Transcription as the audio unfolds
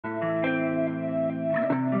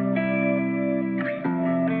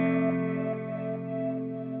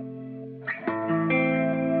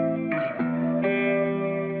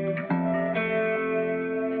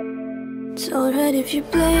alright if you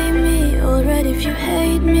blame me, alright if you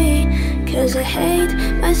hate me, cause I hate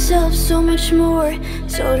myself so much more.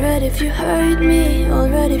 It's alright if you hurt me,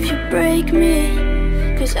 alright if you break me,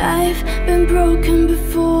 cause I've been broken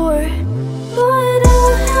before. But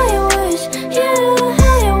I wish, yeah,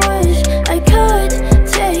 I wish I could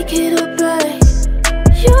take it all back.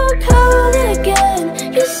 You call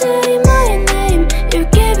again, you say my name,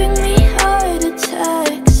 you're giving me heart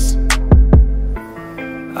attacks.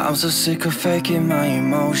 I'm so sick of faking my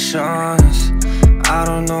emotions. I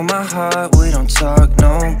don't know my heart, we don't talk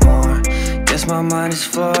no more. Guess my mind is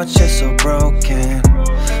flawed, just so broken.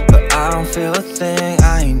 But I don't feel a thing,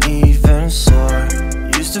 I ain't even sore.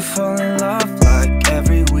 Used to fall in love like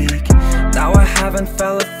every week. Now I haven't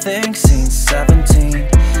felt a thing since 17.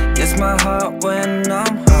 Guess my heart when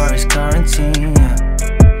I'm hard is quarantine, yeah.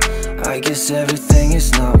 I guess everything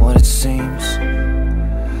is not what it seems.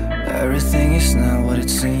 Everything is not what it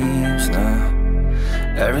seems now.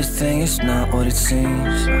 Everything is not what it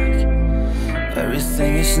seems like.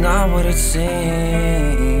 Everything is not what it seems.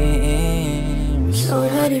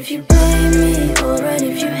 Alright if you blame me, alright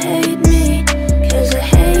if you hate me, cause I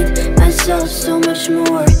hate myself so much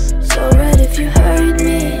more. It's alright if you hurt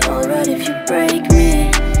me, alright if you break me,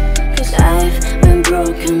 cause I've been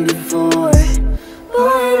broken before.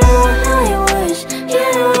 But I wish,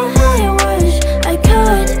 yeah, I wish I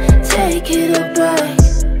could take it all back.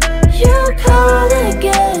 You call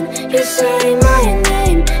again, you say